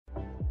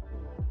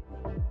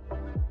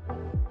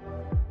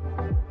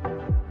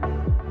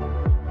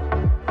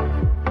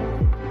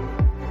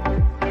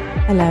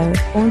Hallo,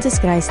 ons is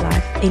Grace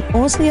Life en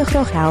ons wil jou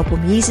graag help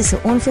om Jesus se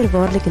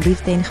onvoorwaardelike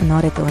liefde en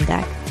genade te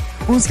ontdek.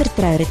 Ons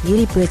vertrou dat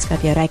hierdie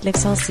boodskap jou ryklik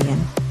sal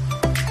seën.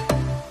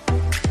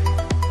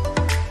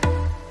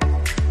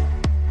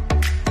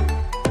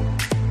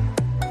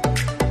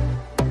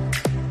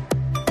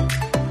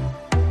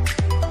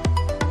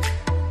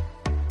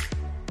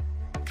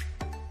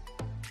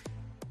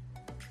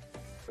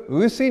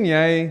 Hoe sien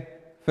jy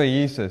vir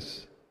Jesus?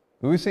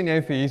 Hoe sien jy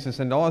vir Jesus?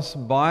 En daar is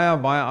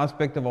baie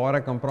aspekte waar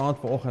ek kan praat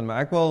vanoggend,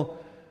 maar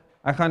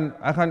ek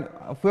gaan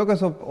fokus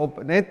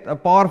op net 'n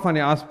paar van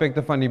die aspekte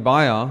van die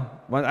baie,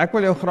 want ek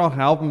wil jou graag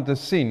help om te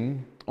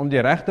sien, om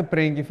die regte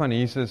prentjie van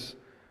Jesus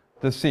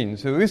te sien.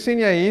 So hoe sien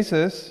jy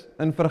Jesus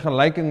in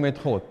vergelyking met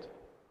God?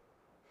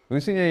 Hoe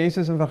sien jy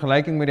Jesus in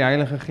vergelyking met die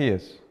Heilige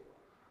Gees?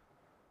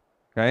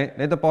 Okay,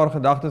 net 'n paar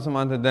gedagtes om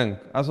aan te dink.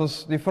 As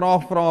ons die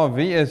vraag vra,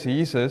 wie is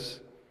Jesus?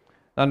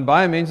 Dan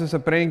baie mense se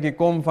prentjie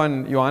kom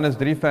van Johannes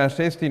 3 vers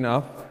 16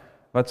 af,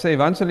 wat sê,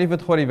 want so lief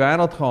het God die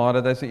wêreld gehad,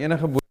 dat hy sy enige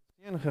gebore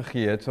seun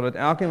gegee het, sodat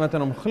elkeen wat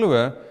in hom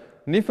glo,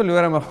 nie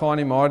verlore mag gaan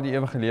nie, maar die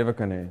ewige lewe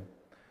kan hê.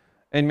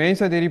 En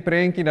mense het hierdie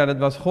prentjie, dat dit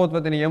was God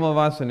wat in die hemel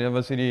was, en dit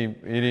was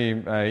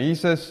hierdie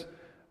Jesus,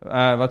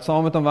 wat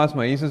saam met hom was,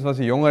 maar Jesus was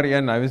die jonger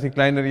een, hy was die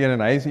kleiner een, en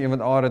hy is die een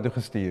wat aarde toe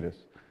gestuur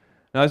is.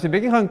 Nou as jy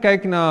bietjie gaan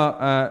kyk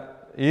na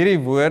hierdie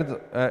woord,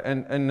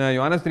 in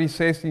Johannes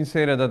 3:16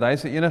 sê dat hy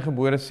sy enige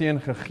gebore seun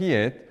gegee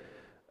het.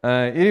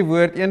 Hierdie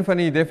woord, een van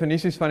die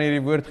definisies van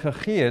hierdie woord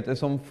gegee het,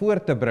 is om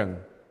voor te bring.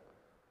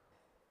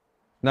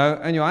 Nou,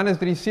 in Johannes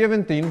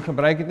 3:17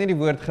 gebruik het nie die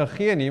woord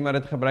gegee nie, maar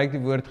dit gebruik die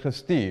woord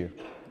gestuur.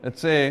 Dit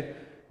sê,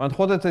 want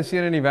God het sy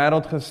seun in die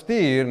wêreld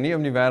gestuur, nie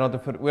om die wêreld te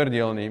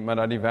veroordeel nie, maar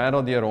dat die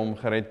wêreld deur hom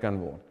gered kan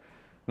word.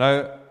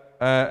 Nou,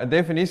 'n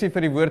definisie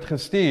vir die woord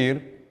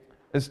gestuur,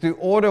 is to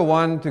order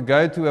one to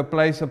go to a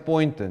place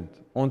appointed,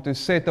 on to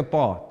set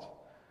apart.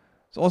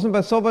 So ons moet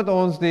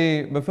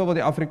byvoorbeeld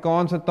die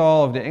Afrikaanse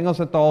taal of die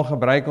Engelse taal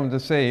gebruik om te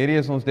sê, hierdie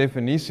is ons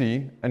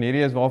definisie, en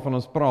hierdie is waarvan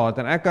ons praat,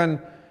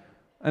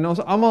 en ons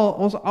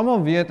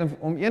almal weet,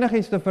 om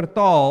enigiets te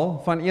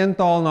vertaal, van een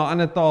taal na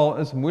ander taal,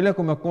 is moeilik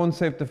om 'n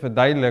konsep te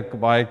verduidelik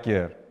baie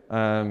keer.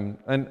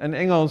 In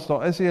Engels,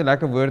 daar is nie 'n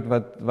lekker woord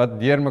wat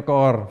deur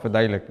mekaar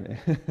verduidelik nie.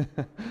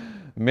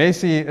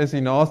 Messy is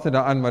die naaste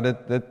daaraan, maar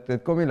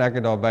dit kom nie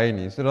lekker daarby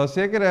nie. So daar is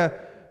sekere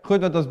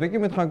goed wat ons bietjie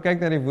moet gaan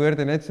kyk na die woord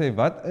en net sê,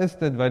 wat is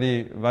dit wat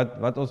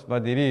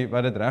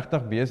dit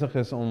regtig besig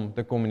is om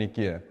te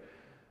kommunikeer?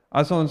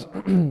 As ons,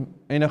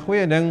 en 'n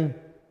goeie ding,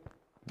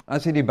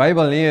 as jy die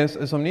Bybel lees,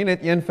 is om nie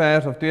net een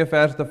vers of twee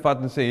vers te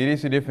vat en sê, hierdie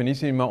is die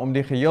definisie, maar om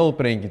die geheel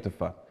prentjie te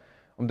vat.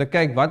 Om te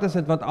kyk, wat is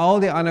dit wat al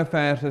die ander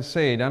verse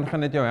sê, dan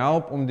gaan dit jou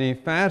help om die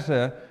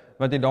verse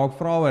wat jy dalk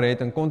vra oor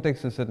het, in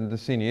konteks te sit en te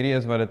sien, hierdie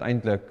is wat dit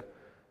eintlik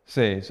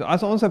sê. So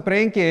as ons 'n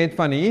prentjie het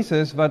van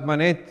Jesus, wat maar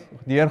net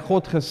deur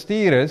God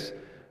gestuur is,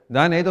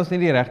 dan het ons nie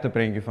die regte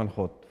prentjie van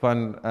God,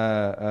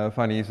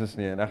 van Jesus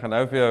nie. En ek gaan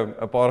nou vir jou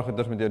 'n paar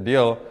goeders met jou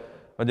deel,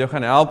 wat jou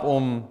gaan help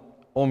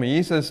om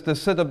Jesus te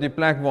sit op die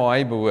plek waar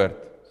hy behoort,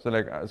 sal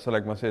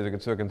ek maar sê, as ek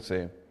het so kan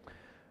sê.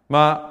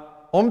 Maar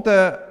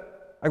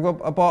ek wil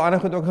 'n paar ander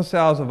goed ook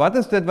gesels, wat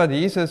is dit wat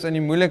Jesus in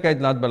die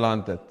moeilikheid laat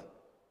beland het?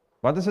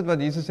 Wat is dit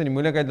wat Jesus in die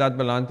moeilikheid laat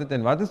beland het,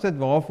 en wat is dit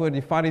waarvoor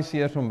die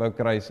Fariseërs hom wou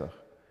kruisig?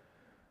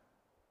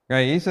 Ja,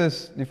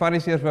 die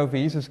Fariseërs wou vir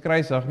Jesus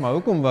kruisig, maar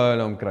hoekom wou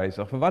hulle hom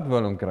kruisig? Vir wat wou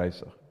hulle hom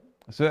kruisig?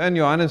 So in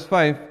Johannes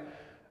 5,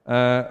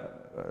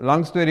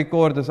 lang storie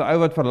kort, is 'n ou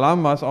wat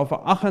verlam was al vir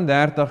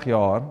 38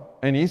 jaar,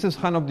 en Jesus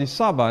gaan op die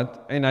Sabbat,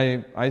 en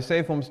hy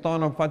sê vir hom,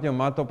 staan op, vat jou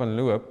mat op en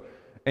loop,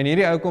 en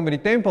hierdie ou kom by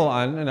die tempel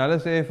aan, en hulle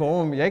sê vir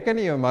hom, jy kan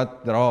nie jou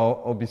mat dra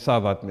op die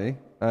Sabbat nie.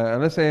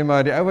 Hulle sê,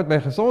 maar die ou wat my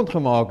gesond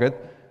gemaak het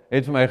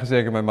vir my gesê,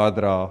 ek kan my mat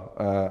dra,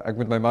 ek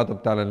moet my mat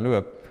optel en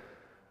loop.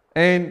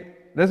 En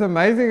dis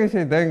amazing as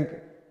jy dink,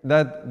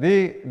 dat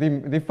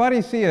die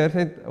Fariseërs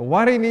het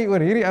worry nie oor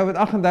hierdie ou wat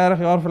 38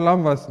 jaar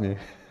verlam was nie.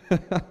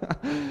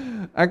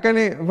 Ek kan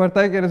nie,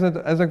 partykeer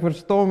is ek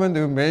verstommend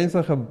hoe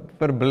mense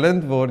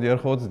verblind word deur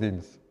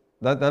godsdiens.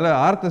 Dat hulle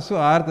harte so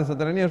hard is, dat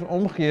hulle nie eens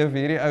omgee vir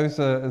hierdie ou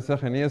se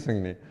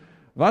genesing nie.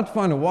 Wat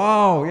van,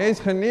 wow, jy is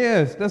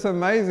genees, dis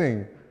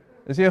amazing.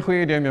 Is nie 'n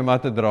goeie idee om jou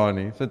mat te dra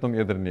nie, sit hom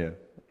eerder neer.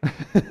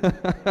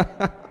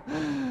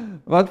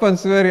 Wat van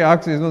so 'n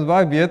reaksie, is ons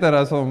baie beter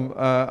as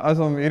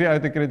om hierdie ou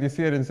te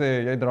kritiseer en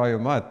sê, jy dra jou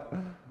mat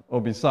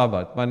op die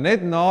Sabbat. Maar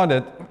net na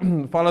dit,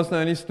 val ons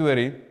nou in die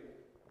storie,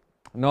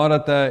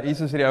 nadat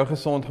Jesus hierdie ou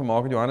gesond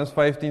gemaak het, Johannes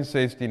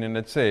 15:16, en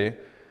dit sê,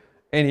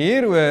 en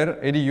hieroor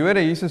het die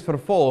Jode Jesus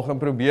vervolg en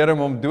probeer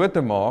om dood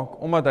te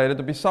maak, omdat hy dit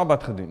op die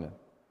Sabbat gedoen het.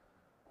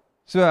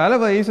 So hulle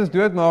wil Jesus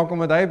doodmaak,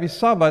 omdat hy op die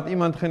Sabbat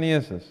iemand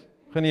genees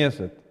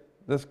het.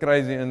 Dis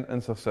crazy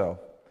in sigself.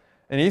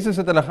 En Jesus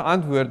het hulle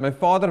geantwoord, my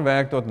Vader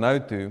werk tot nou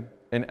toe,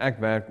 en ek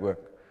werk ook.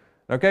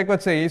 Nou kyk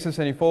wat sê Jesus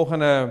in die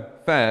volgende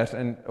vers,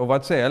 of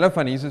wat sê hulle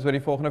van Jesus oor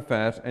die volgende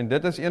vers, en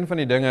dit is een van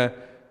die dinge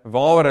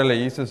waaroor hulle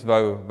Jesus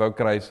wou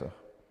kruisig.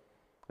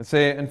 Het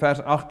sê in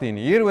vers 18,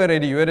 hieroor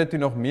het die Jode toe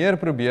nog meer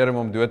probeer om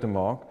hom dood te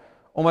maak,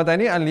 omdat hy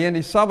nie alleen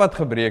die Sabbat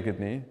gebreek het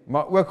nie,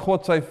 maar ook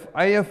God sy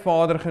eie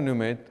Vader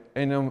genoem het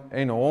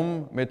en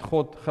hom met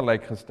God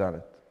gelyk gestel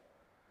het.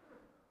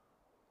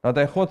 Dat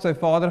hy God sy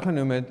Vader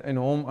genoem het en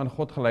hom aan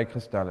God gelyk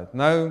gestel het.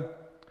 Nou,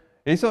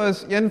 hierso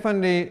is een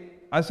van die,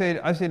 as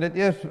jy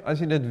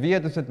dit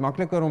weet, is dit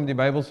makliker om die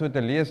Bybel so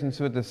te lees en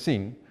so te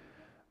sien.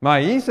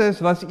 Maar Jesus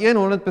was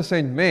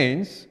 100%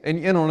 mens en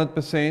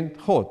 100%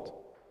 God.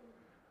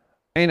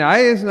 En hy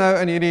is nou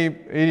in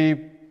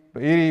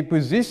hierdie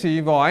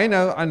posisie waar hy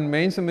nou aan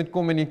mense moet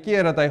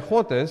kommunikeer dat hy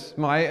God is,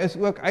 maar hy is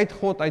ook uit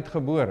God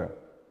uitgebore.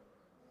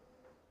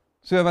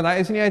 So, want hy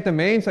is nie uit 'n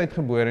mens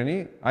uitgebore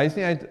nie, hy is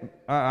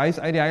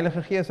uit die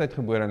Heilige Gees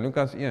uitgebore in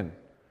Lukas 1.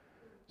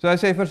 So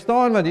as jy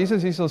verstaan wat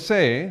Jesus hier sal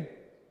sê,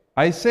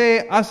 hy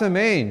sê as 'n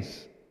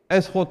mens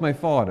is God my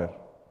Vader,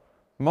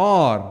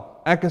 maar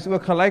ek is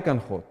ook gelyk aan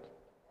God.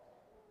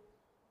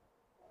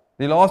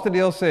 Die laaste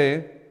deel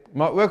sê,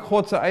 maar ook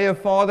God sy eie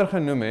Vader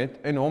genoem het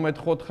en hom met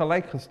God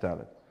gelyk gestel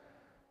het.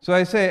 So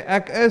hy sê,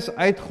 ek is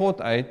uit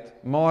God uit,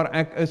 maar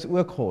ek is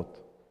ook God.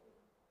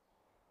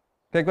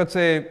 Kyk wat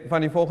sê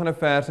van die volgende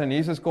vers, en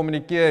Jesus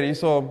kommunikeer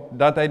hierso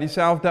dat hy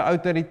dieselfde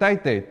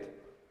autoriteit het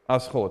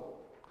as God.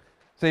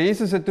 Sê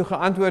Jesus het toe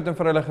geantwoord en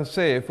vir hulle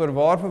gesê,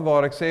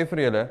 voorwaar ek sê vir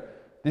julle,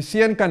 die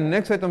seun kan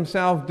niks uit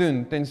homself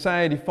doen, tensy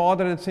hy die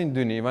Vader dit sien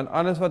doen nie, want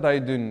alles wat hy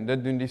doen,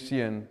 dit doen die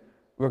seun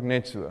ook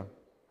net so.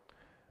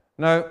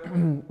 Nou,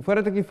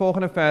 voordat ek die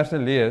volgende verse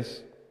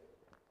lees,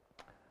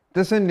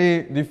 tussen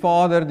die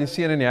Vader, die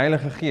Seun en die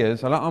Heilige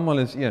Gees, hulle almal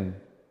is een,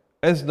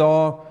 is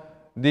daar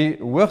die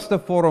hoogste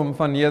vorm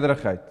van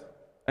nederigheid.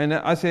 En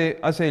as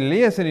jy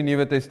lees in die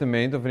Nuwe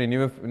Testament, of in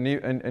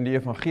die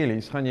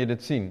evangelies, gaan jy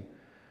dit sien,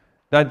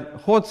 dat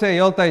God sê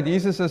heeltyd,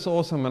 Jesus is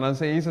awesome, en dan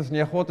sê Jesus,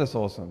 nee, God is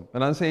awesome,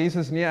 en dan sê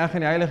Jesus, nee, ek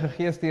en die Heilige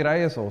Gees, die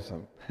ry is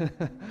awesome.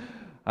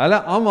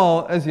 Hulle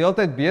almal is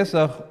heeltyd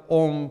besig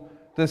om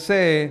te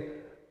sê,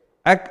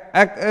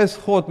 ek is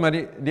God, maar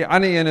die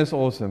ander een is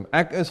awesome.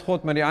 Ek is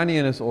God, maar die ander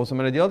een is awesome.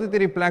 En dit is altyd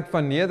hierdie plek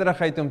van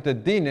nederigheid om te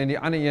dien en die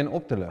ander een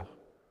op te lig.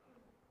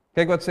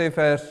 Kyk wat sê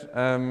vers,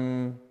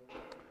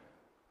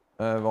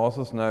 waar is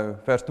ons nou?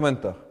 Vers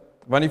 20.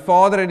 Want die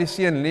Vader het die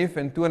Seun lief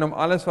en toon hom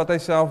alles wat hy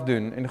self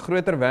doen, en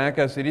groter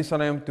werke as hierdie sal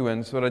hy hom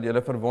toon, sodat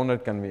julle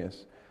verwonderd kan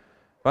wees.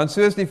 Want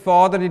soos die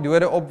Vader die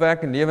dode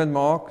opwek en lewend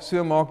maak,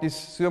 so maak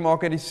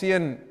hy die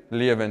Seun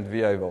lewend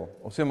wie hy wil.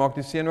 Of so maak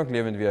die Seun ook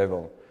lewend wie hy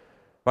wil.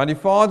 Want die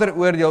Vader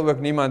oordeel ook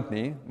niemand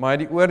nie, maar hy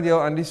het die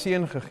oordeel aan die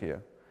Seun gegee,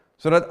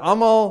 sodat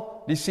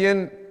almal die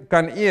Seun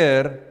kan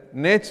eer,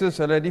 net soos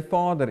hulle die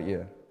Vader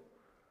eer.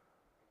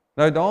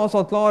 Nou daar is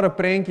al klaar 'n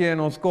prentjie in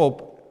ons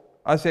kop,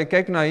 as jy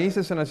kyk na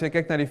Jesus en as jy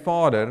kyk na die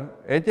Vader,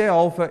 het jy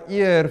half 'n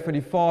eer vir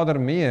die Vader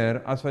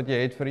meer as wat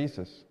jy het vir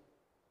Jesus.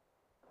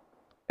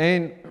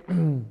 En,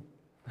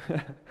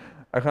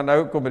 ek gaan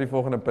nou kom by die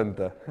volgende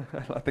punte,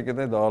 laat ek dit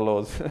net daar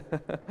los.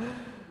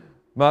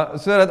 Maar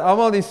sodat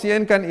almal die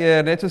Seun kan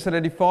eer, net soos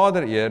hulle die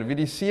Vader eer, wie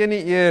die Seun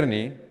nie eer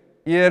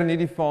nie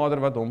die Vader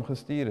wat hom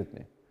gestuur het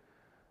nie.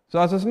 So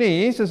as ons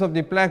nie Jesus op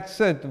die plek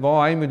sit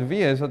waar hy moet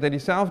wees, dat hy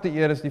dieselfde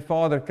eer as die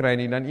Vader kry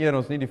nie, dan eer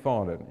ons nie die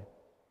Vader nie.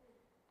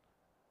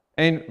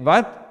 En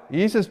wat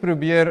Jesus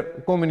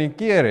probeer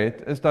kommunikeer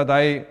het, is dat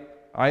hy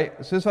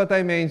soos wat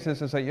hy mens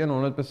is hy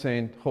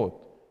 100% God.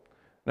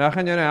 Nou ek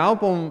gaan jou nou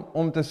help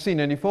om te sien,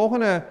 en die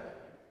volgende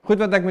goed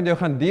wat ek met jou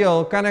gaan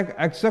deel, kan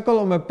ek sukkel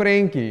om 'n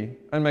prentjie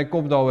in my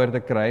kop daaroor te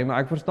kry,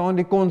 maar ek verstaan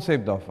die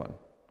konsep daarvan.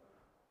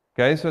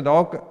 Okay, so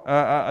dalk,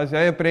 as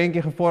jy 'n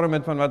prentjie gevorm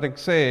het van wat ek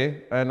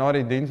sê, na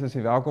die diens is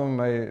jy welkom om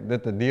my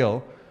dit te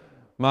deel,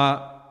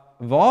 maar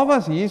waar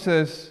was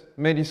Jesus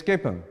met die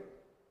skepping?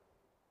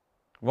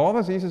 Waar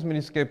was Jesus met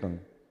die skepping?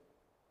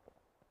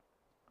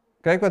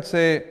 Kyk wat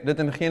sê dit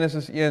in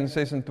Genesis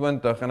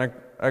 1:26, en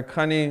ek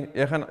gaan nie,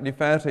 jy gaan die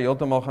verse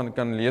heeltemal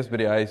kan lees by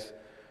die huis,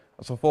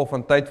 as gevolg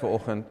van tyd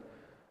vanoggend.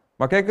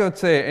 Maar kyk wat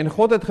sê, en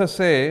God het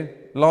gesê,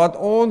 laat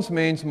ons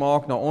mens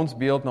maak na ons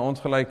beeld, na ons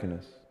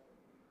gelykenis.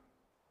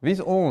 Wie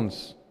is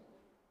ons?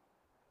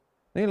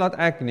 Nee, laat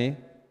ek nie,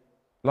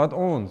 laat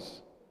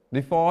ons.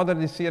 Die Vader,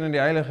 die Seun en die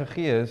Heilige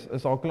Gees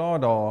is al klaar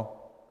daar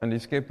in die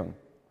skepping.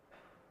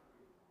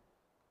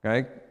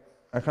 Kyk,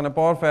 ek gaan 'n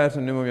paar verse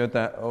noem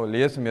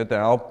lees om jou te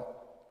help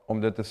om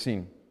dit te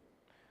sien.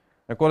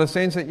 In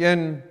Kolossense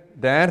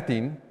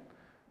 1:13,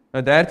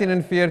 nou 13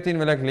 en 14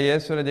 wil ek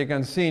lees, sodat jy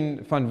kan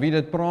sien van wie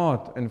dit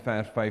praat in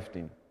vers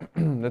 15.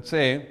 Dit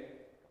sê,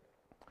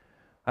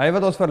 hy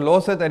wat ons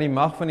verlos het uit die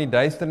mag van die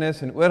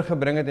duisternis en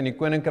oorgebring het in die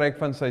koninkryk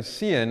van sy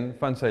Seun,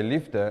 van sy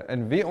liefde,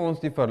 in wie ons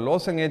die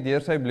verlossing het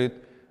deur sy bloed,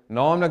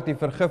 naamlik die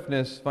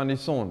vergifnis van die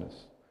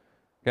sondes.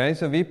 Okay,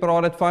 so wie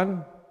praat dit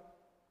van?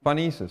 Van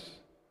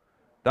Jesus.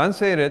 Dan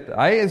sê dit,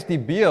 hy is die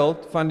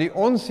beeld van die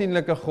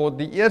onsienlike God,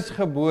 die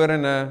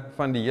eerstgeborene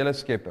van die hele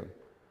skepping.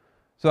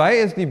 So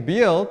hy is die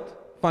beeld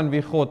van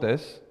wie God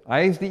is,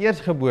 hy is die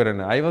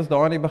eerstgeborene, hy was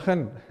daar in die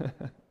begin.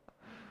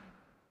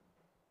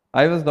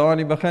 Hy was daar in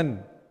die begin.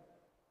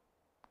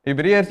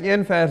 Hebreërs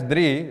 1 vers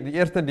 3, die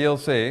eerste deel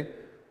sê,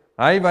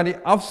 hy wat die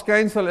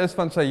afskynsel is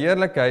van sy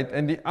heerlikheid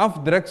en die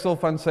afdruksel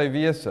van sy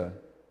wese,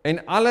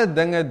 en alle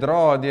dinge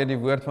dra deur die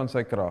woord van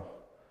sy krag.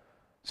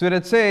 So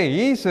dit sê,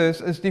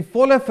 Jesus is die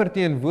volle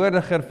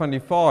verteenwoordiger van die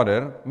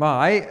Vader,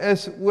 maar hy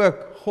is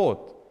ook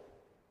God.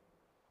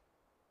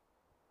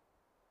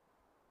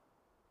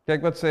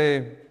 Kyk wat sê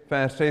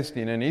vers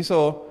 16, en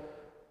hierso,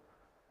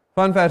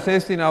 van vers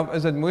 16 af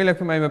is dit moeilik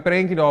vir my om 'n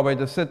prentjie daarby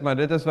te sit, maar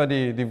dit is wat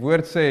die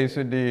woord sê,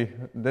 so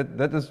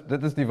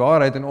dit is die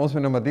waarheid en ons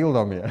moet nou maar deel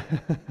daarmee.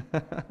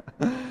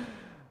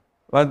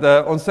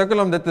 Want ons sukkel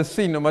om dit te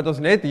sien, omdat ons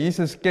net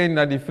Jesus ken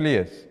na die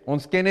vlees.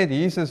 Ons ken net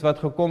Jesus wat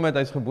gekom het,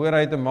 hy's gebore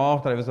uit 'n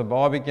maagd, hy was 'n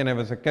babietjie en hy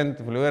was 'n kind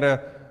verlore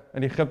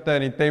in Egipte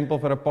in die tempel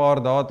vir 'n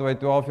paar dae toe hy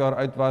 12 jaar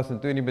oud was en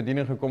toe in die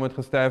bediening gekom het,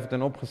 gesterf het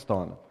en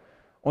opgestaan het.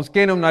 Ons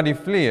ken hom na die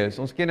vlees,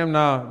 ons ken hom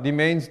na die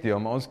mensdeel,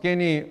 maar ons ken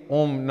nie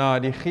hom na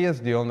die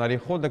geesdeel, na die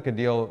goddelike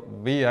deel,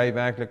 wie hy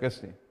werklik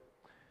is nie.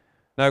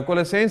 Nou,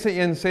 Kolossense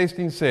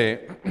 1:16 sê,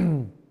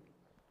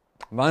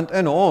 want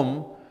in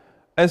hom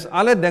is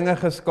alle dinge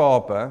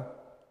geskape,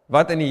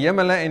 wat in die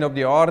hemele en op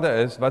die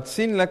aarde is, wat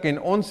sienlik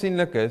en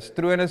onsienlik is,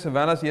 trone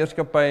sowel as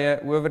heerskappye,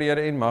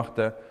 owerhede en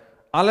magte,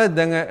 alle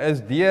dinge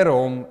is deur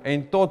hom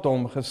en tot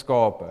hom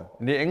geskape.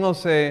 In die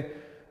Engels sê,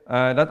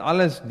 dat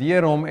alles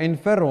deur hom en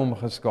vir hom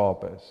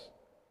geskape is.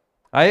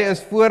 Hy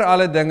is voor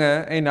alle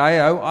dinge en hy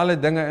hou alle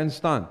dinge in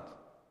stand.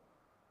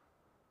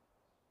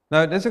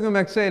 Nou, dis hoekom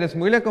ek sê, dis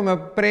moeilik om 'n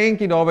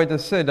prentjie daarby te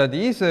sit, dat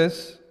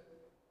Jesus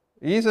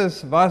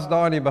was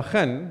daar in die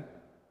begin,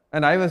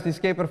 en hy was die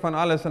skepper van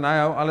alles, en hy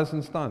hou alles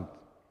in stand.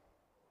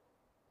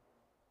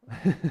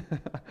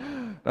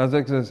 Dan sê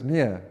ek soos,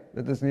 nee,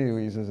 dit is nie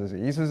hoe Jesus is.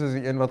 Jesus is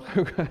die een wat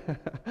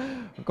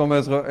gekom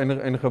is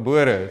en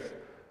gebore is.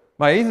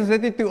 Maar Jesus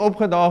het nie toe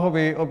opgedaag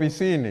op die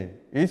scene nie.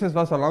 Jesus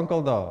was al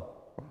lankal daar.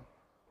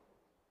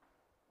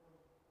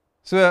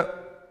 So,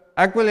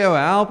 ek wil jou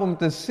help om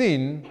te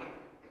sien,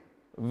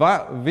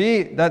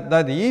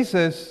 dat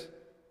Jesus,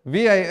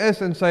 wie hy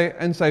is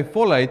in sy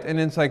volheid en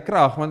in sy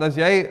krag, want as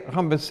jy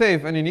gaan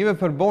besef in die nuwe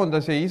verbond,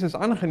 as jy Jesus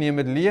aangeneem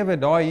het, lewe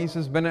daai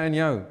Jesus binne in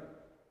jou.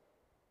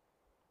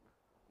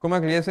 Kom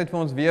ek lees net vir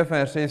ons weer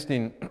vers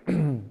 16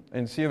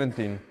 en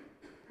 17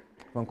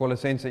 van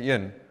Kolossense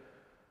 1.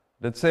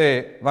 Dit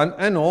sê, want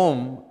in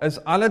hom is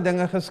alle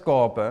dinge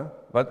geskape,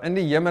 wat in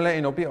die hemele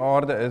en op die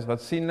aarde is,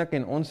 wat sienlik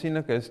en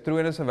onsienlik is,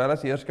 trone sowel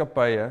as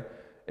heerskappye,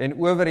 en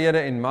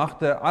owerhede en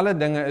magte, alle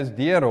dinge is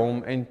deur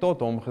hom en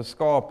tot hom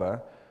geskape.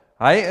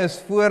 Hy is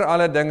voor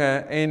alle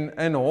dinge en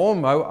in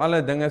hom hou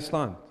alle dinge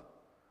stand.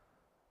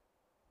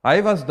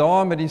 Hy was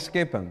daar met die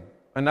skepping.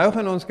 En nou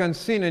gaan ons kan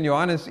sien in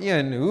Johannes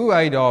 1 hoe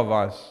hy daar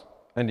was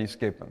in die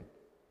skepping.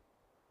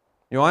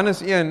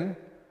 Johannes 1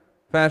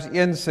 vers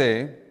 1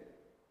 sê,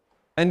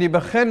 in die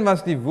begin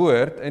was die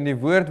woord en die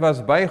woord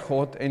was by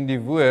God en die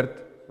woord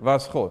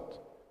was God.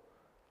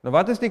 Nou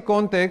wat is die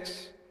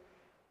konteks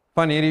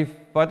van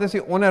wat is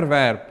die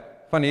onderwerp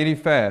van hierdie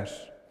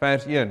vers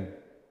 1?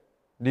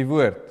 Die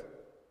woord.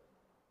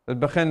 Dit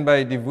begin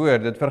by die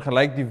woord, dit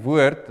vergelyk die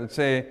woord, dit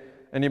sê,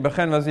 in die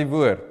begin was die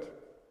woord.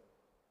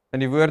 En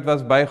die woord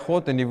was by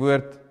God en die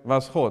woord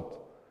was God.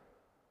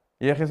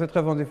 Hier gee dit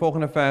vir ons die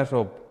volgende vers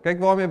op. Kyk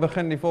waarmee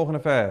begin die volgende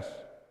vers.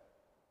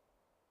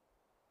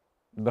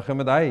 Dit begin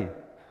met hy.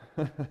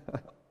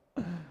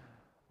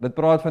 Dit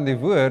praat van die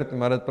woord,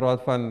 maar dit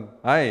praat van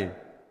hy.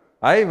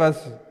 Hy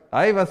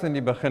was in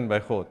die begin by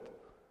God.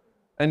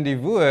 In die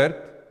woord,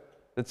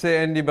 dit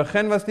sê in die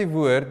begin was die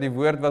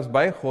woord was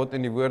by God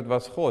en die woord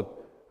was God.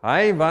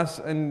 Hy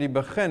was in die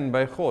begin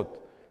by God.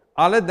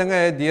 Alle dinge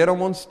het deur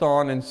hom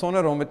ontstaan en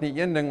sonder hom het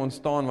nie een ding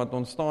ontstaan wat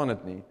ontstaan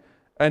het nie.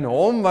 In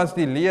hom was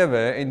die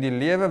lewe en die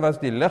lewe was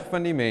die lig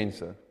van die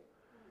mense.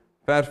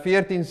 Vers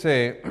 14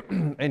 sê,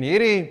 en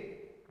hierdie,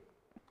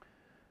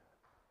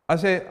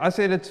 as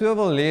jy dit so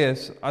wil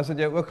lees, as dit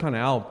jou ook gaan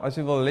help, as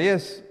jy wil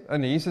lees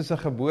in Jesus se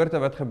geboorte,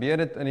 wat gebeur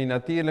het in die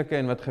natuurlike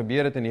en wat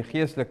gebeur het in die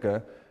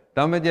geestelike,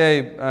 dan moet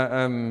jy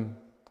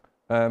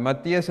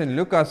Matteus en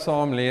Lukas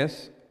saam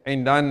lees,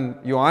 en dan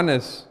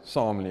Johannes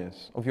saam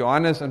lees, of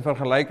Johannes in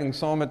vergelyking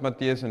saam met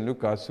Matteus en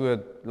Lukas, so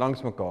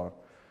langs mekaar.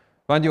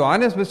 Want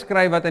Johannes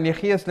beskryf wat in die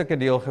geestelike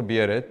deel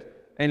gebeur het,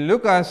 en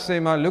Lukas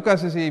sê maar,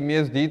 Lukas is die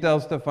mees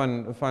detailste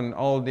van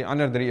al die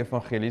ander 3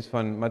 evangelies,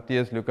 van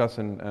Matteus, Lukas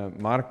en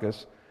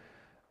Markus,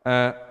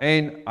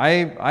 en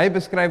hy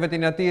beskryf wat in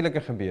die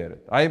natuurlike gebeur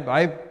het.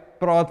 Hy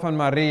praat van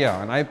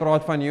Maria, en hy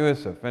praat van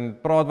Josef, en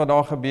praat wat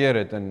daar gebeur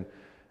het, en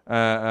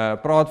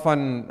praat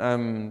van,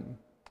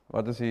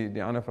 wat is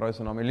die ander vrou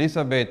se naam,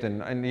 Elisabeth,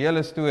 en die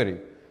hele storie.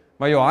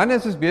 Maar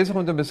Johannes is besig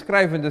om te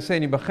beskryf en te sê,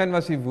 in die begin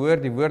was die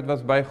woord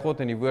was by God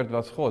en die woord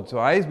was God. So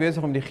hy is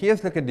besig om die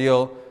geestelike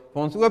deel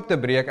vir ons oop te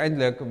breek,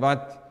 eintlik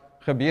wat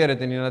gebeur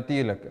het in die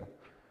natuurlike.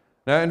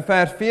 Nou in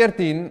vers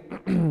 14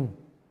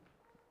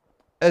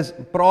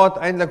 praat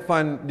eintlik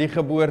van die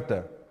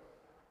geboorte.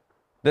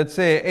 Dit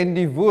sê, en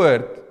die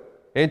woord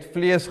het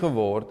vlees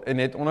geword en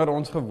het onder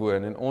ons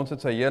gewoon en ons het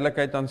sy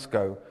heerlikheid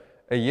aanskou,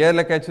 'n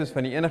heerlikheid soos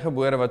van die enige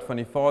gebore wat van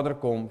die Vader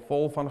kom,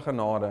 vol van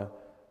genade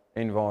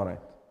en waarheid.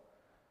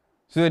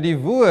 So die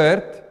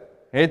woord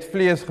het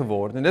vlees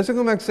geword. En dis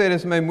hoekom ek sê,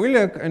 dis my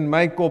moeilik in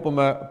my kop om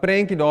 'n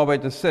prentjie daarby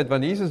te sit,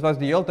 want Jesus was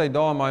die hele tyd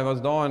daar, maar hy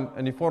was daar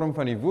in die vorm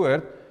van die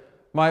woord,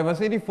 Maar hy was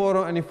nie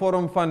in die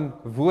vorm van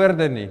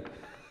woorde nie.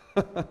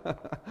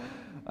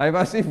 Hy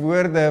was nie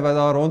woorde wat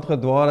daar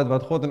rondgedwaal het,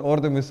 wat God in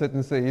orde moes sit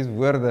en sê, hier's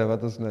woorde,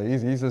 wat ons nou,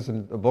 hier's Jesus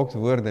in 'n boks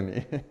woorde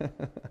nie.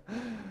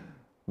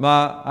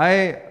 Maar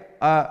hy,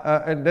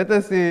 en dit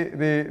is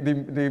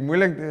die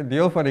moeilike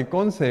deel van die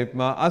konsep,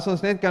 maar as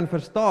ons net kan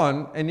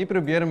verstaan, en nie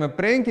probeer om 'n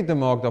prentjie te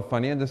maak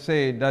daarvan nie, en te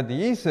sê, dat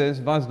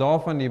Jesus was daar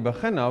van die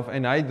begin af,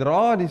 en hy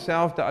dra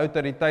dieselfde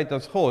autoriteit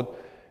as God,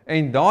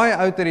 en daai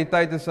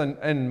autoriteit is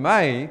in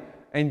my,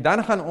 en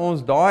dan gaan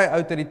ons daai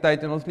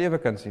autoriteit in ons lewe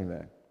kan sien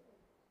werk.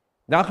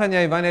 Dan gaan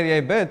jy, wanneer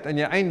jy bid, en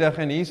jy eindig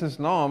in Jesus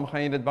naam,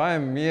 gaan jy dit baie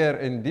meer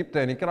in diepte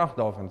en die krag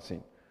daarvan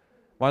sien.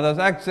 Want as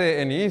ek sê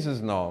in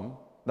Jesus naam,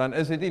 dan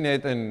is dit nie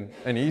net in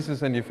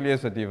Jesus in die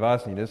vlees wat hy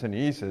was nie, dis in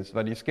Jesus,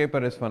 wat die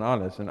skepper is van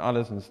alles, en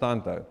alles in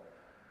stand hou,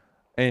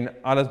 en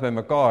alles by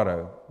mekaar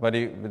hou,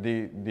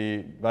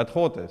 wat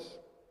God is,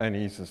 in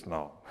Jesus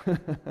naam.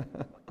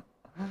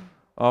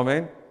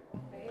 Amen.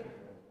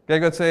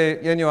 Kyk wat sê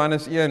 1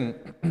 Johannes 1,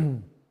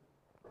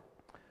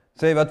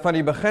 sê wat van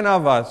die begin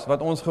af was,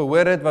 wat ons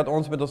gehoor het, wat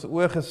ons met ons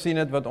oë gesien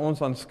het, wat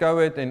ons aanskou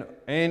het,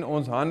 en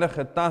ons hande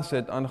getas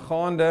het,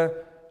 aangaande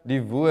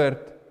die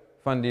woord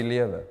van die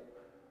lewe.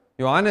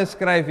 Johannes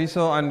skryf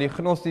hierso aan die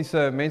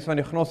gnostiese, mense van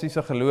die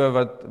gnostiese geloof,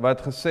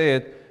 wat gesê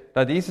het,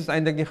 dat Jesus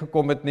eintlik nie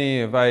gekom het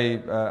nie,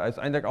 hy is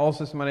eintlik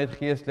alles maar net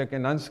geestelik,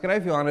 en dan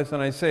skryf Johannes en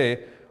hy sê,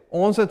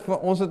 ons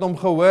het hom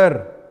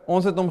gehoor,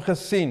 ons het hom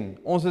gesien,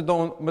 ons het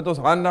hom met ons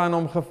hande aan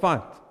hom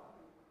gevat.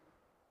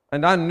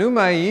 En dan noem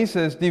hy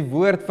Jesus die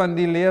woord van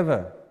die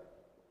lewe.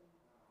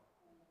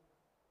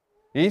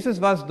 Jesus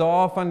was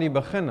daar van die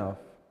begin af.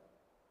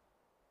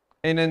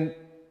 En in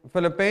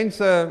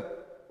Filippense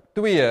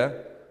 2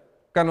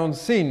 kan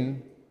ons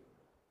sien,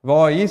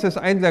 waar Jesus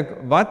eintlik,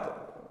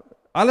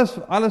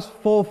 alles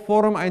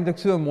vorm eintlik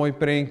so 'n mooi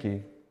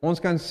prentjie. Ons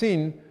kan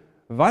sien,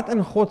 wat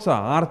in God se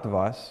hart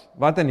was,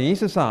 wat in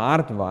Jesus se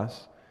hart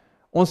was.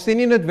 Ons sien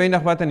nie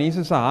noodwendig wat in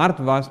Jesus se hart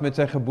was met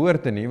sy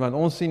geboorte nie, want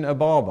ons sien 'n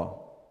baba.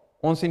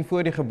 Ons sien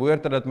voor die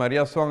geboorte dat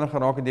Maria swanger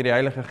geraak het deur die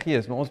Heilige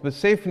Gees, maar ons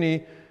besef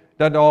nie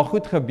dat daar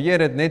goed gebeur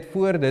het net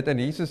voor dit in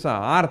Jesus se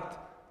hart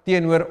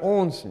teenoor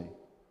ons nie.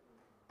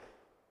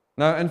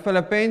 Nou in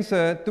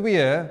Filippense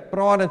 2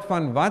 praat dit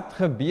van wat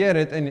gebeur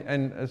het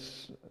en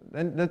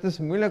dit is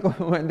moeilik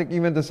om eintlik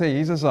iemand te sê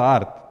Jesus se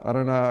hart. I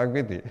don't know, ek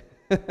weet nie.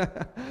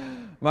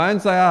 Maar in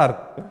sy hart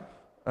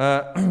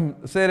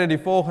sê dit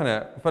die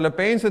volgende,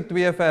 Filippense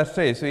 2 vers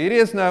 6. So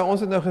hierdie is nou,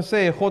 ons het nou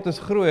gesê God is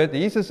groot,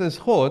 Jesus is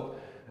God.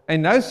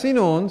 En nou sien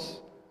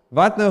ons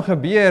wat nou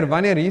gebeur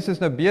wanneer Jesus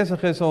nou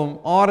besig is om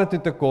aarde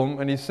toe te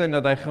kom in die sin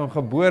dat hy gaan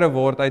gebore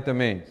word uit 'n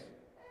mens.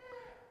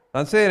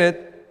 Dan sê dit,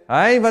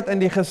 hy wat in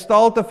die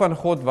gestalte van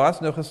God was,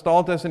 nou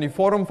gestalte is in die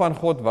vorm van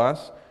God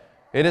was,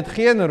 het dit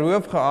geen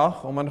roof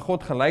geag om aan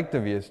God gelyk te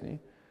wees nie,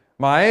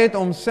 maar hy het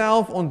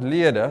homself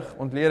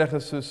ontledig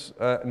is soos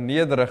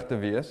nederig te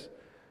wees,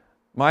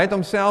 maar hy het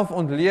homself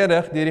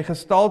ontledig deur die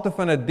gestalte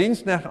van 'n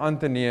diensknegt aan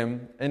te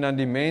neem en aan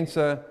die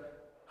mense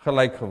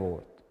gelyk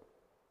geword.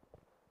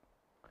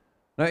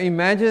 Nou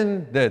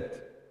imagine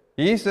dit,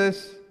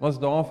 Jesus was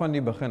daar van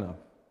die begin af.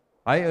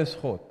 Hy is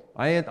God,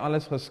 hy het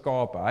alles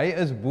geskape, hy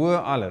is bo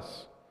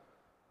alles.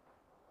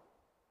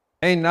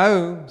 En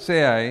nou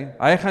sê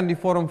hy gaan die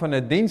vorm van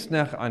 'n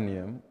diensknegt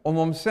aanneem, om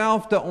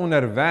homself te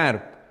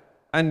onderwerp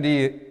in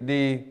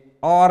die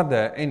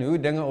aarde en hoe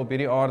dinge op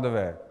hierdie aarde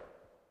werk.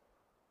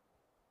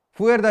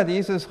 Voordat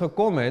Jesus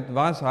gekom het,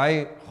 was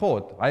hy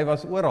God, hy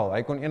was oral,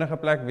 hy kon enige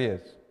plek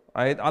wees,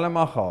 hy het alle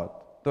mag gehad.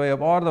 Toe hy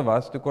op aarde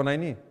was, toe kon hy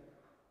nie.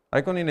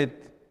 Hy kon nie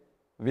net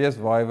wees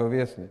waar hy wou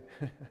wees nie.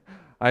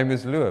 Hy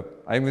moes loop,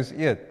 hy moes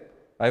eet,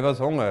 hy was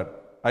honger,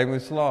 hy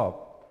moes slaap,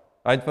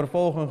 hy het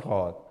vervolging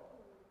gehad.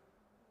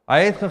 Hy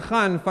het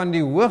gegaan van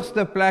die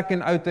hoogste plek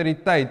en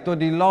autoriteit tot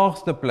die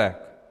laagste plek,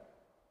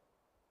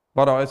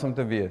 wat daar is om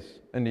te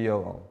wees in die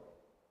heelal.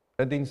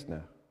 'n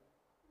diensknegt.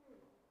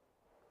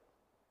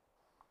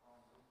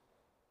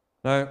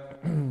 Nou,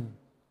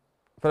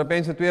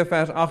 Filippense 2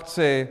 vers 8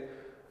 sê,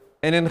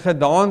 en in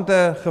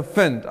gedaante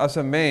gevind as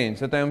 'n mens,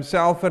 het hy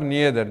homself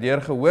verneder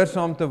deur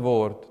gehoorsaam te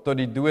word tot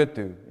die dood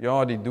toe.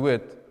 Ja, die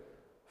dood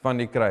van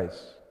die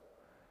kruis.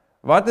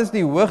 Wat is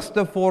die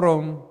hoogste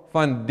vorm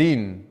van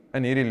dien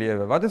in hierdie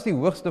lewe? Wat is die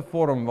hoogste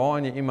vorm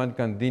waarin jy iemand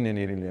kan dien in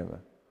hierdie lewe?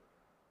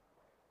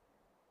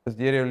 Is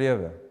deur jou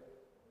lewe.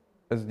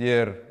 Is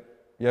deur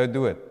jou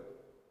dood.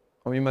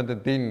 Om iemand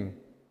te dien,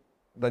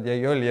 dat jy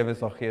jou lewe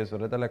sal gee,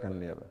 sodat hulle kan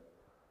lewe.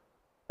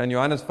 In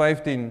Johannes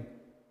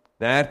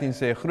 15:13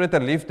 sê,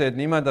 groter liefde het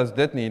niemand as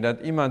dit nie,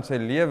 dat iemand sy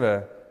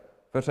lewe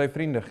vir sy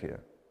vriende gee.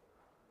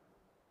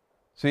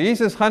 So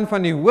Jesus gaan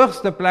van die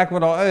hoogste plek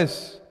wat daar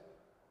is,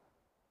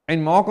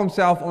 en maak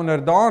homself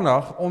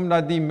onderdanig,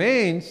 omdat die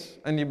mens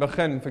in die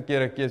begin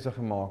verkeerde keuse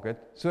gemaak het,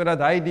 sodat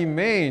hy die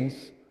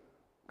mens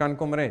kan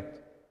kom red.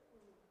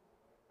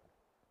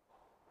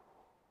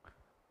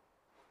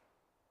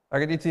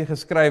 Ek het iets hier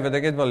geskryf wat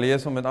ek het wil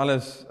lees om dit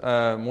alles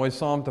mooi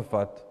saam te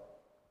vat.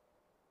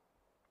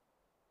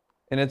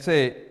 En dit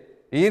sê,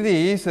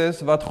 hierdie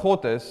Jesus wat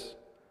God is,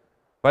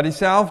 wat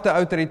dieselfde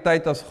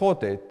autoriteit as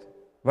God het,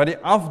 wat die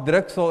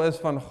afdruksel is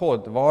van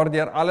God,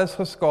 waardeur alles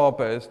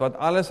geskape is, wat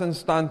alles in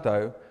stand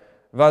hou,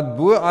 wat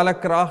bo alle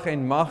krag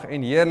en mag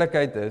en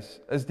heerlikheid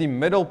is die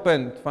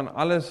middelpunt van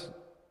alles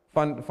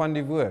van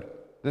die woord.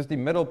 Dis die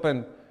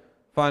middelpunt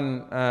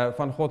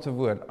van God se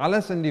woord.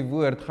 Alles in die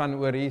woord gaan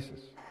oor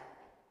Jesus.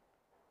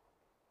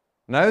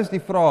 Nou is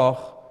die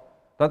vraag,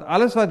 dat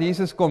alles wat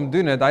Jesus kom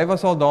doen het, hy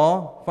was al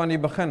daar van die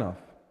begin af.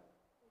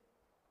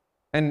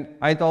 En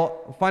hy het al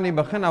van die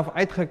begin af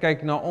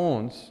uitgekyk na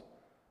ons,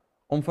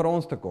 om vir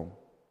ons te kom.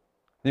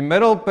 Die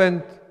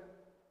middelpunt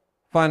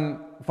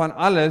van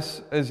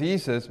alles is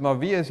Jesus, maar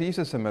wie is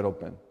Jesus se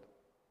middelpunt?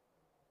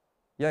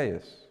 Jy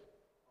is.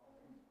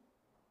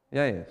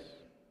 Jy is.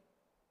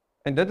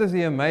 En dit is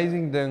die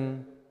amazing ding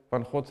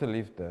van God se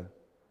liefde,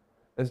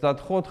 is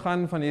dat God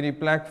gaan van hierdie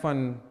plek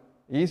van,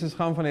 Jesus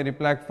gaan van hierdie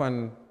plek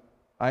van,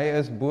 hy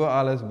is bo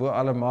alles, bo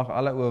alle mag,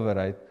 alle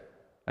owerheid.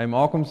 Hy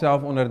maak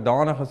homself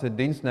onderdanig as 'n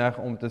diensknegt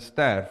om te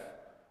sterf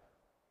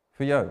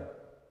vir jou.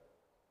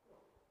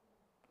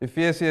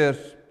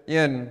 Efesiërs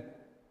 1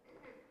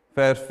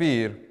 vers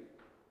 4.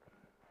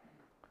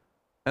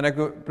 En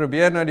ek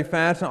probeer nou die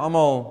verse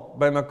almal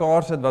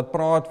bymekaar sit wat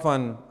praat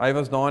van, hy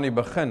was daar in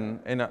die begin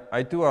en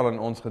hy toe al in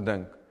ons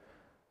gedink.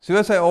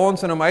 Soos hy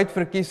ons in hom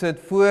uitverkies het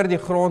voor die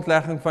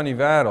grondlegging van die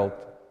wêreld.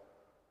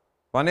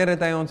 Wanneer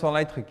het hy ons al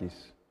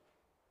uitgekies?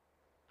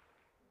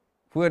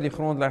 Voor die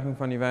grondlegging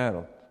van die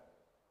wêreld.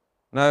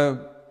 Nou,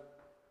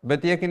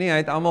 beteken nie,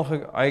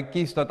 hy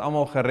kies dat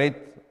almal gered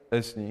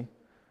is nie.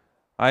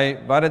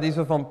 Wat dit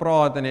hierso van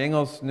praat, in die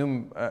Engels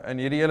noem, in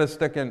hierdie hele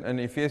stuk in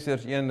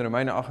Efesiërs 1,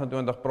 Romeine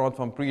 28, praat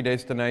van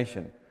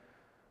predestination.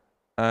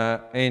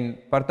 En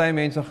party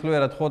mense glo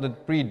dat God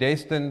het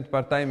predestined,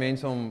 party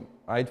mense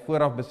hy het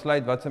vooraf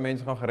besluit wat se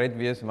mense gaan gered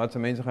wees, en wat se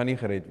mense gaan nie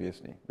gered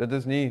wees nie. Dit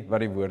is nie wat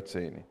die woord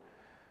sê nie.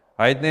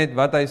 Hy het net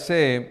wat hy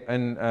sê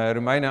in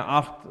Romeine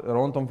 8,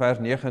 rondom vers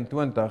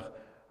 29,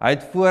 hy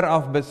het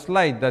vooraf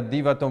besluit dat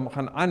die wat hom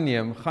gaan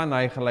aanneem, gaan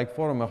hy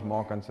gelykvormig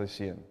maak aan sy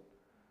seun.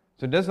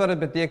 So dis wat dit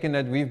beteken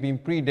dat we've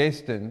been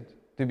predestined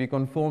to be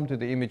conformed to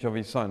the image of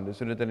his son. Dis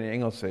hoe dit in die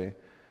Engels sê.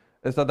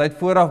 Is dat hy het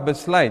vooraf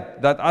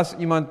besluit dat as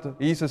iemand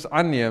Jesus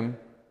aanneem,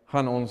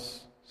 gaan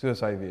ons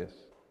soos hy wees.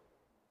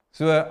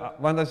 So,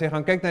 want as jy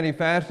gaan kyk na die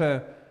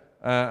verse,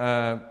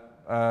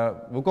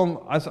 hoekom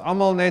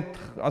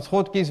as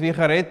God kies wie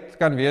gered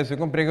kan wees,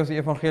 hoekom preek ons die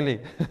evangelie?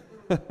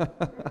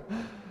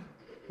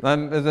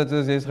 Dan is dit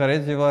soos jy is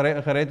gered,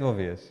 jy gered wil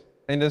wees.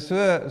 En dit is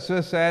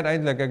so sad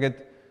eintlik. Ek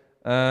het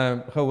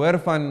gehoor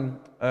van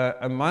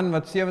 'n man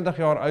wat 70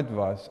 jaar oud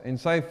was, en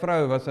sy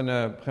vrou was in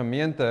 'n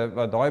gemeente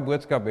wat daai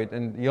boodskap het,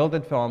 en die hele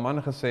tyd vir haar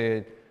man gesê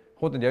het,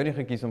 God het jou nie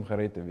gekies om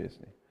gered te wees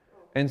nie.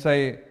 En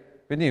sy,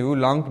 weet nie hoe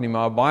lank nie,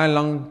 maar baie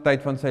lang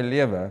tyd van sy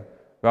lewe,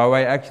 wou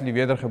hy actually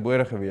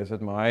wedergebore gewees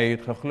het, maar hy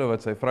het geglo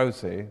wat sy vrou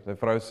sê. Sy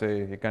vrou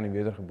sê, jy kan nie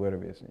wedergebore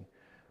wees nie.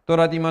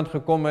 Totdat iemand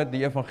gekom het,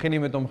 die evangelie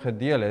met hom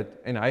gedeel het,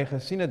 en hy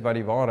gesien het wat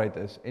die waarheid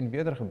is, en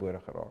wedergebore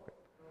geraak het.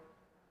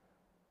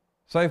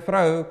 Sy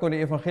vrou kon die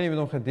evangelie met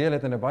hom gedeel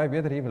het, en 'n baie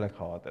beter huwelik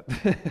gehad het.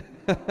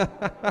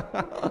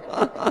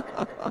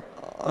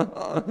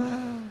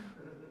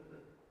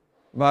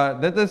 Maar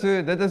dit is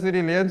hoe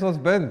die lewens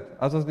ons bind.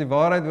 As ons die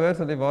waarheid hoor,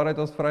 sal die waarheid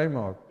ons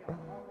vrymaak.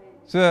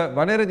 So,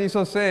 wanneer dit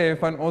hierso sê,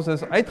 van ons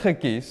is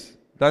uitgekies,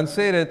 dan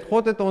sê dit,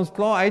 God het ons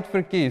klaar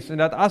uitverkies, en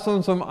dat as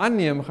ons hom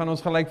aanneem, gaan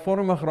ons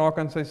gelykvormig raak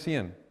aan sy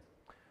seun.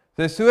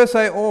 So, soos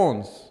hy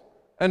ons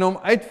in hom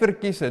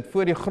uitverkies het,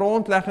 voor die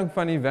grondlegging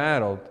van die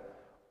wêreld,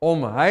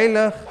 om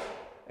heilig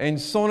en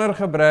sonder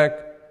gebrek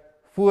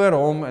voor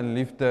hom in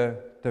liefde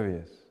te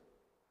wees.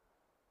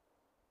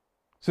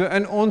 So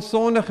in ons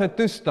sondige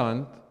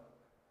toestand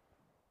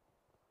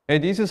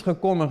het Jesus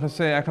gekom en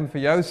gesê, ek gaan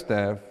vir jou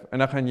sterf,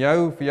 en ek gaan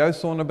vir jou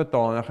sonde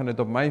betaal, en ek gaan dit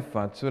op my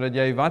vat, sodat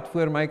jy wat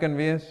voor my kan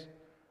wees?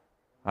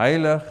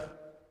 Heilig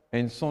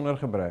en sonder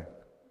gebrek.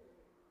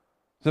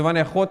 So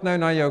wanneer God nou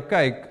na jou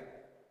kyk,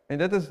 en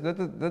dit is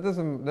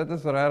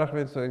regtig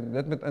net so,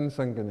 dit moet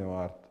insink in jou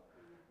hart.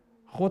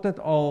 God het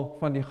al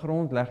van die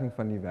grondlegging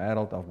van die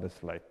wêreld af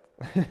besluit,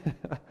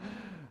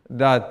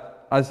 dat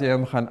as jy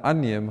hom gaan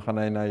aanneem, gaan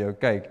hy na jou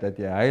kyk, dat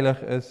jy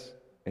heilig is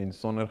en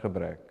sonder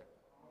gebrek.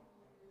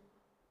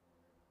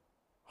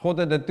 God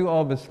het dit toe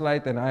al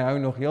besluit, en hy hou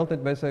nog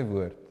heeltyd by sy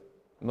woord,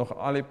 nog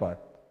al die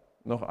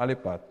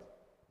pad.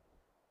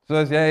 So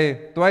as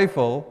jy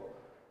twyfel,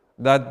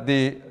 dat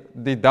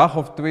die dag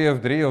of 2 of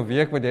 3 of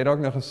week, wat jy dalk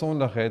nou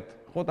gesondig het,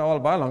 God hou al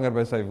baie langer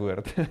by sy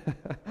woord.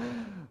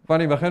 Van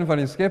die begin van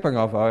die skepping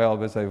af hou hy al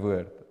by sy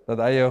woord, dat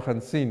hy jou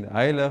gaan sien,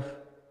 heilig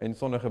en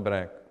sonder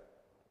gebrek.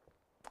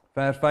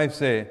 Vers 5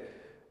 sê,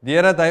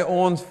 deurdat hy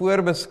ons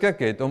voorbeskik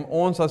het, om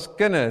ons as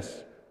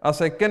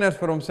sy kinders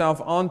vir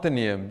homself aan te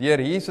neem, deur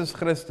Jesus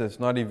Christus,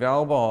 na die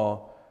welbehae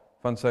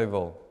van sy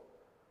wil.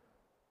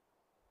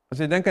 As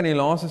jy dink aan die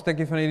laaste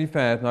stukkie van hierdie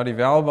vers, na die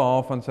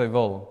welbehae van sy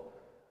wil,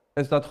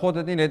 is dat God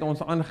het nie net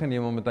ons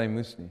aangeneem, omdat hy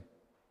moes nie.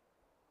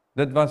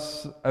 Dit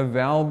was 'n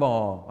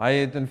welbehae. Hy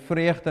het in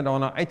vreugde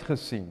daarna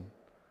uitgesien,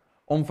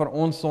 om vir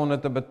ons sonde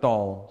te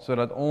betaal,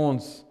 sodat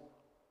ons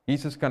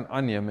Jesus kan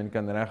aanneem en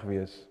kan reg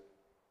wees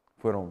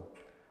voor hom.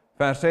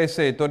 Vers 6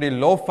 sê, tot die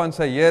lof van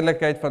sy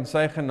heerlikheid van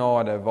sy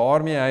genade,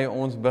 waarmee hy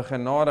ons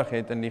begenadig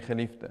het in die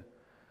geliefde.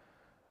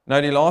 Nou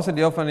die laaste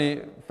deel van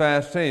die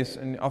vers 6,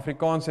 in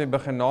Afrikaans sê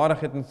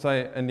begenadig het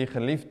in die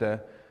geliefde,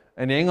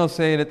 in die Engels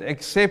sê dit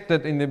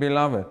accepted in the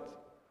beloved.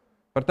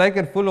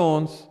 Partykeer voel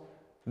ons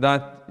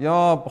dat,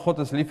 ja, God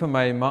is lief vir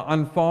my, maar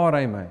aanvaar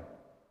hy my?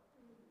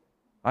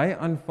 Hy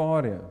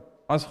aanvaar jou.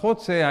 As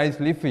God sê hy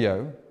is lief vir jou,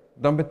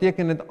 dan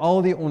beteken dit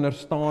al die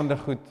onderstaande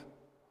goed,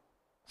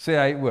 sê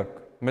hy ook.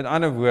 Met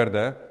ander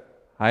woorde,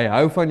 hy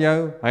hou van jou,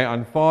 hy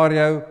aanvaar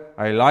jou,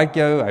 hy like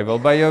jou, hy wil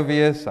by jou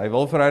wees, hy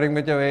wil verhouding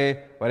met jou hê,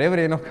 whatever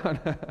jy nog kan,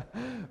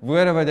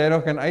 woorde wat jy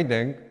nog kan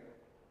uitdink,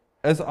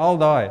 is al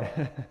daai.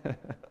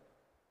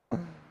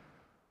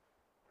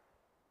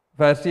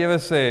 Vers 7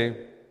 sê,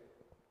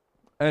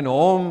 in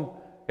hom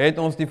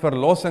het ons die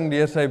verlossing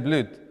deur sy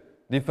bloed,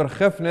 die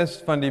vergifnis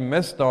van die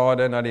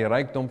misdade na die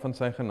rykdom van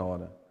sy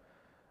genade.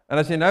 En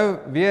as jy nou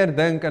weer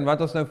dink aan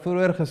wat ons nou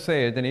vroeër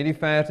gesê het, en hierdie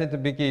vers net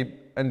 'n bietjie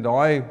in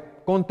daai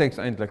konteks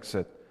eintlik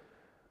sit,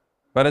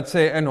 wat dit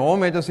sê, in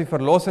hom het ons die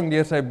verlossing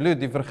deur sy bloed,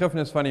 die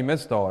vergifnis van die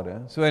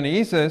misdade. So in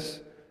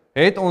Jesus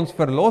het ons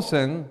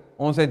verlossing,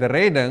 ons het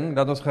redding,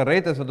 dat ons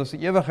gered is, dat ons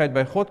die ewigheid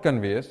by God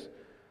kan wees,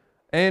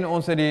 en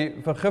ons het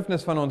die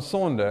vergifnis van ons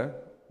sonde,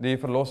 die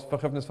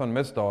vergifnis van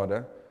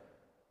misdade,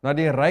 na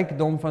die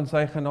rykdom van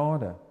sy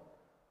genade.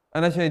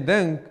 En as jy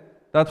dink,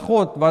 dat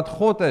God, wat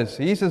God is,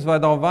 Jesus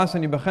wat daar was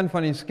in die begin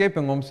van die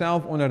skepping,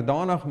 homself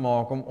onderdanig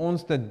maak, om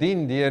ons te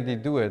dien deur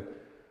die dood,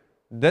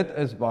 dit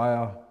is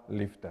baie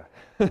liefde.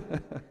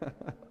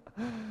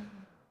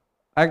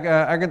 Ek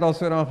het al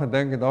so daaraan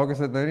gedink, en dalk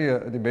is dit nou nie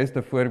die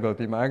beste voorbeeld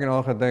nie, maar ek het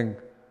al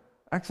gedink,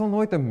 ek sal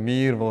nooit 'n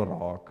muur wil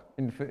raak,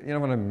 en vir een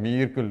van 'n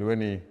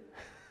muurkolonie,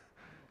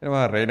 en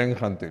maar redding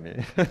gaan doen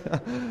nie.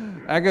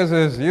 Ek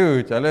is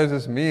huge, hulle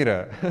is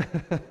mure.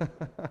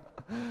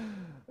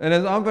 En dit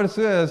is amper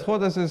so, as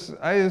God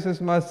hy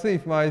is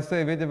massief, maar hy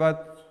sê, weet jy wat,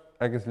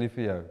 ek is lief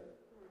vir jou.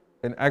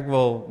 En ek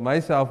wil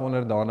myself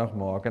onderdanig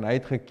maak, en hy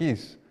het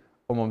gekies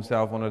om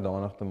homself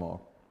onderdanig te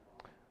maak.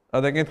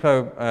 Laat ek net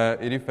gou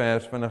hierdie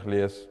vers vinnig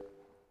lees.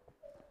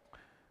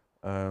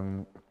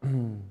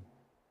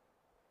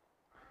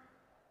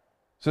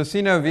 So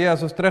sien nou weer,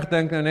 as ons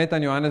terugdink nou net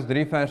aan Johannes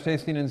 3 vers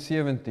 16 en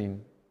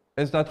 17,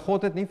 is dat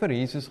God het nie vir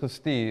Jesus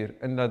gestuur,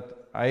 en dat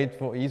hy het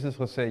vir Jesus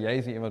gesê, jy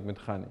is die een wat moet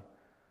gaan nie.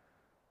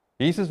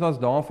 Jesus was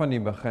daar van die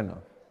begin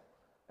af.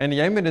 En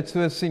jy moet dit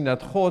so sien,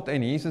 dat God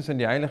en Jesus en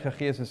die Heilige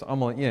Gees is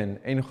almal een,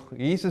 en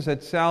Jesus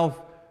het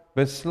self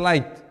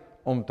besluit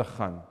om te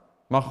gaan.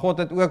 Maar God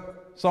het ook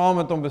saam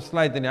met hom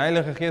besluit, en die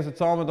Heilige Gees het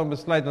saam met hom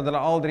besluit, want hulle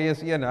al drie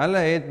is een, hulle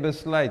het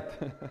besluit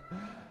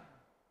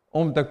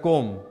om te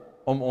kom,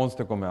 om ons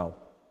te kom help.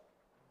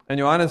 In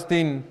Johannes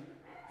 10,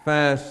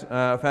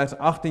 vers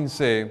 18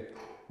 sê,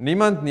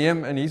 niemand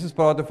neem, en Jesus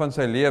praat van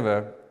sy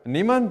lewe,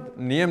 niemand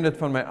neem dit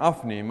van my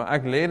af nie, maar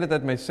ek lê dit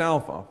uit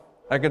myself af.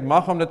 Ek het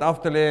mag om dit af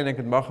te lê, en ek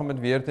het mag om dit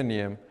weer te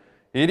neem.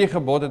 Hierdie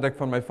gebod het ek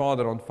van my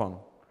Vader ontvang.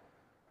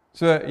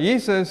 So,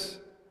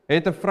 Jesus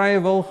het 'n vrye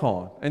wil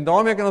gehad, en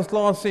daarmee kan ons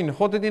klaar sien,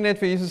 God het nie net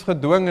vir Jesus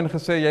gedwing en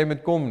gesê, jy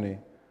moet kom nie.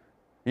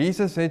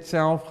 Jesus het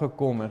self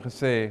gekom en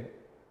gesê,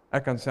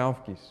 ek kan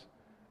self kies.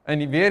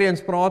 En weer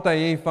eens praat hy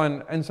hier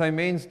van in sy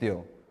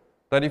mensdeel,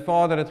 dat die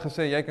Vader het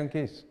gesê, jy kan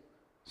kies.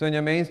 So in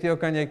jou mensdeel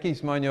kan jy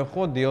kies, maar in jou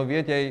Goddeel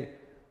weet jy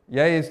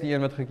is die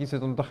een wat gekies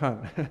het om te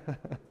gaan.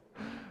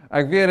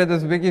 Ek weet, dit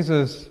is 'n bietjie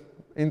soos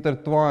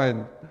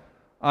intertwined,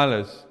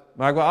 alles.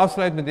 Maar ek wil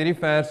afsluit met hierdie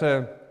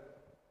verse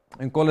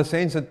in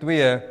Kolossense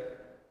 2,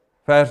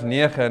 vers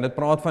 9, en dit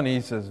praat van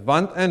Jesus,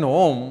 want in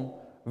hom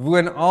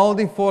woon al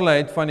die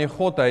volheid van die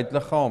Godheid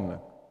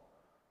liggaamlik.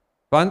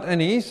 Want in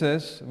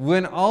Jesus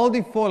woon al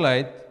die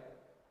volheid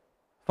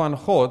van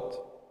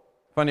God,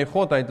 van die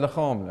Godheid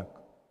liggaamlik.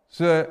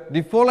 So,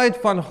 die volheid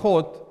van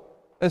God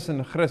is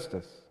in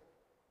Christus.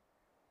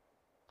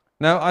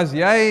 Nou, as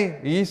jy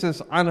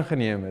Jesus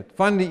aangeneem het,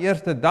 van die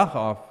eerste dag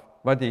af,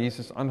 wat jy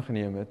Jesus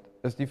aangeneem het,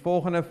 is die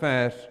volgende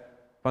vers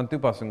van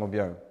toepassing op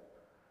jou.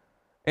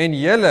 En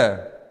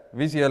julle,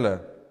 wie is julle?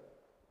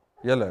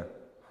 Julle,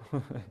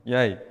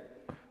 jy,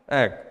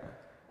 ek.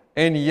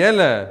 En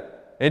julle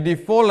het die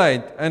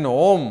volheid in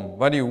hom,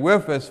 wat die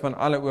hoof is van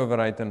alle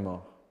owerheid en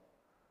mag.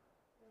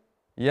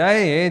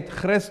 Jy het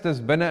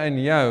Christus binne in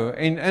jou,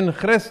 en in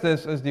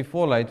Christus is die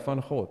volheid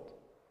van God.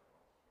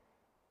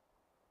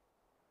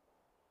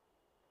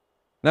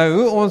 Nou,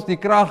 hoe ons die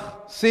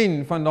krag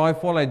sien van daai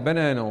volheid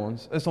binne in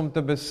ons, is om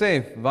te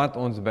besef wat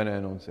ons binne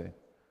in ons het.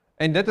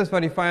 En dit is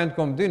wat die vyand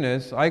kom doen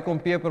is, hy kom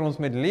peper ons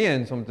met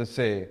leuns om te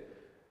sê,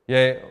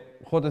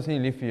 God is nie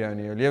lief vir jou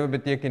nie, jou lewe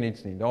beteken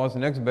niets nie, daar is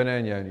niks binne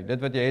in jou nie,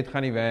 dit wat jy het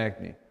gaan nie werk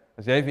nie.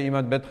 As jy vir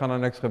iemand bid, gaan daar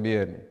niks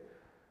gebeur nie.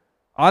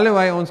 Al hoe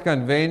hy ons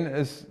kan wen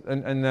is,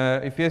 in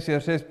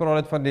Efesiërs 6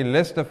 praat dit van die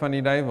liste van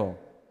die duiwel,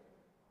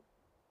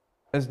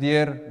 is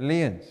deur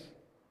leuns.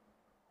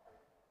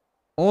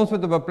 Ons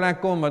moet op 'n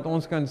plek kom wat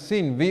ons kan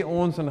sien wie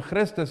ons in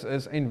Christus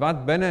is en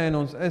wat binne in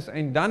ons is,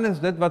 en dan is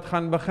dit wat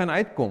gaan begin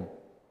uitkom.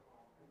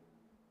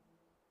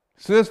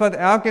 Soos wat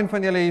elkeen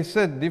van julle hier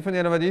sit, die van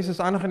julle wat Jesus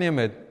aangeneem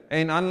het,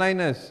 en aanlyn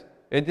is,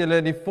 Het julle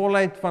die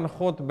volheid van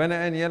God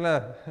binne in julle?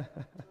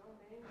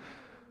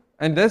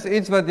 En dis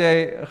iets wat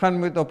jy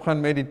moet op gaan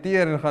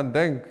mediteer en gaan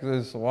dink,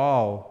 soos,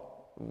 wow,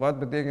 wat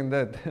beteken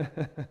dit?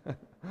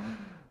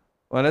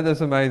 Want dit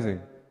is amazing.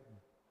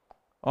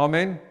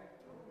 Amen?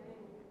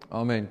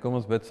 Amen, kom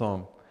ons bid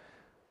saam.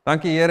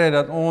 Dankie Here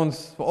dat ons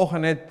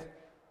vanoggend net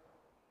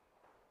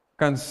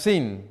kan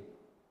sien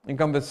en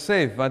kan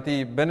besef wat U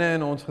binne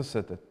in ons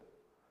gesit het.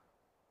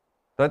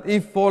 Dat U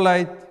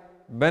volheid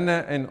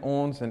binne in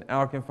ons en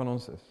elkeen van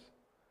ons is.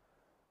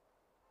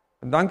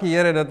 En dankie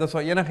Here dat as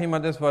daar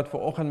enigiemand is wat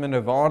vanoggend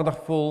minderwaardig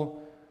voel,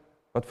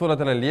 wat voel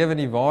dat hulle lewe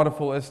nie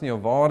waardevol is nie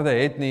of waarde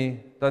het nie,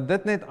 dat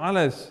dit net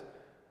alles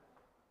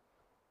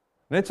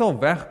net sal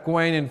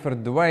wegkwyn en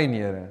verdwyn,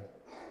 Here,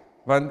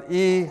 want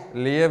U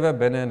lewe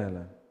binne in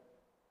hulle.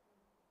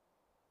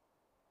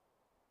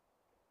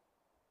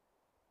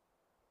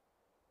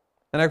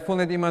 En ek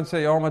voel net iemand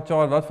sê, ja maar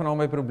Charles, wat van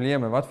al my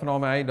probleme, wat van al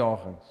my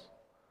uitdagings?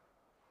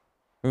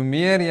 Hoe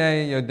meer jy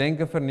jou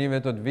denke vernuwe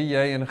tot wie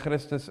jy in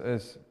Christus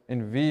is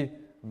en wie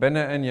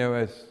binne in jou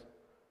is,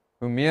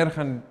 hoe meer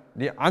gaan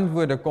die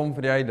antwoorde kom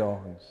vir die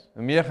uitdagings.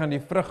 Hoe meer gaan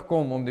die vrug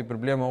kom om die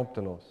probleme op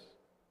te los.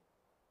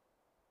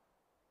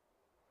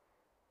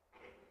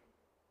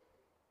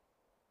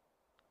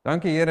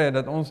 Dankie Here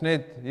dat ons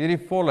net hierdie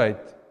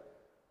volheid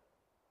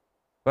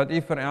wat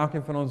U vir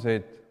elkeen van ons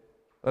het,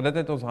 dat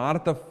dit net ons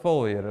harte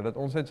vul, Here, dat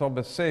ons net sal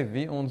besef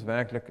wie ons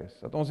werklik is.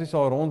 Dat ons nie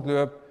sal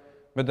rondloop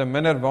met 'n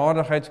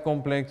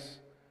minderwaardigheidskompleks,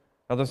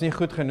 dat ons nie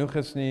goed genoeg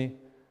is nie,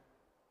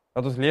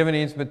 dat ons lewe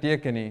nie iets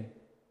beteken nie,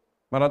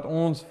 maar dat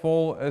ons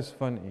vol is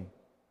van U.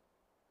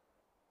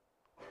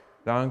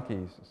 Dankie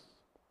Jesus.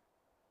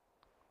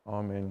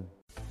 Amen.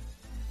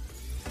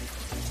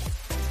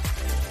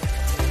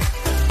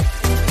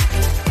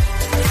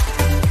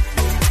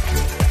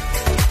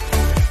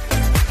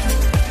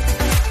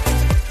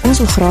 Ons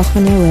wil graag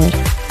van jou hoor.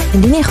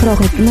 Indien jy graag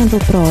met iemand wil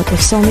praat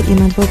of saam met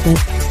iemand wil bid,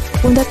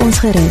 kontak ons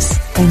gerus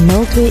by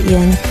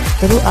 021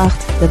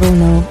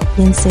 8800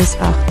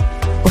 168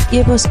 of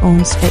e-pos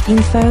ons by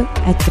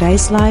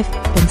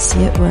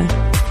info@gracelife.co.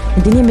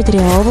 Indien jy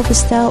materiaal wil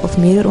bestel of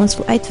meer oor ons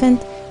wil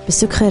uitvind,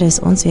 besoek gerus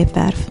ons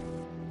webwerf.